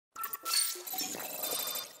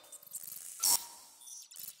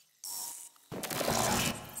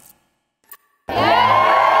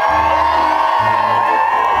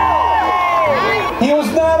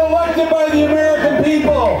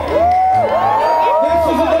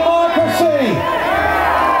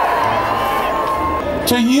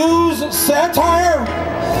to use satire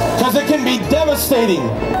because it can be devastating.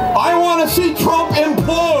 I want to see Trump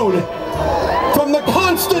implode from the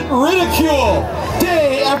constant ridicule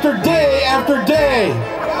day after day after day.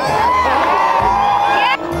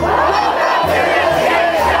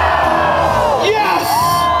 Yes!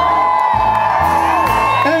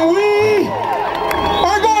 And we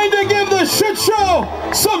are going to give the shit show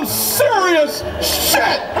some serious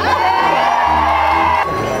shit!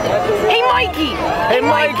 Hey Mikey! Hey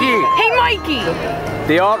Mikey! Hey Mikey!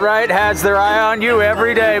 The alt-right has their eye on you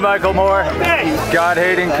every day, Michael Moore.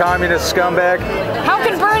 God-hating communist scumbag. How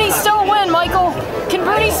can Bernie still win, Michael? Can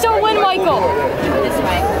Bernie still win, Michael? This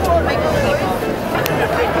way.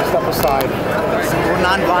 Step aside. We're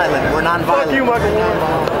non-violent. We're non-violent. Fuck you, Michael Moore.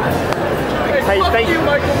 Hey, thank you,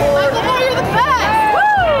 Michael Moore. Michael Moore, you're the best!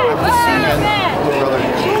 Woo!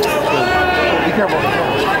 Be careful.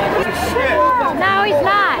 No, he's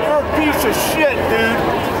not. You're a piece of shit, dude.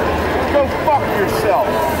 Go fuck yourself.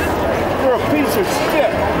 You're a piece of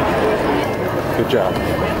shit. Good job.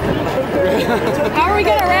 How are we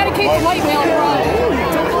going to eradicate the white male fraud?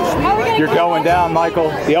 How are we going to You're going down,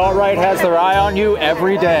 Michael. The alt-right has their eye on you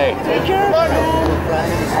every day.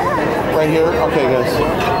 Right here? Okay, guys.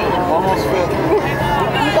 Almost fit.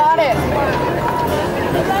 You got it.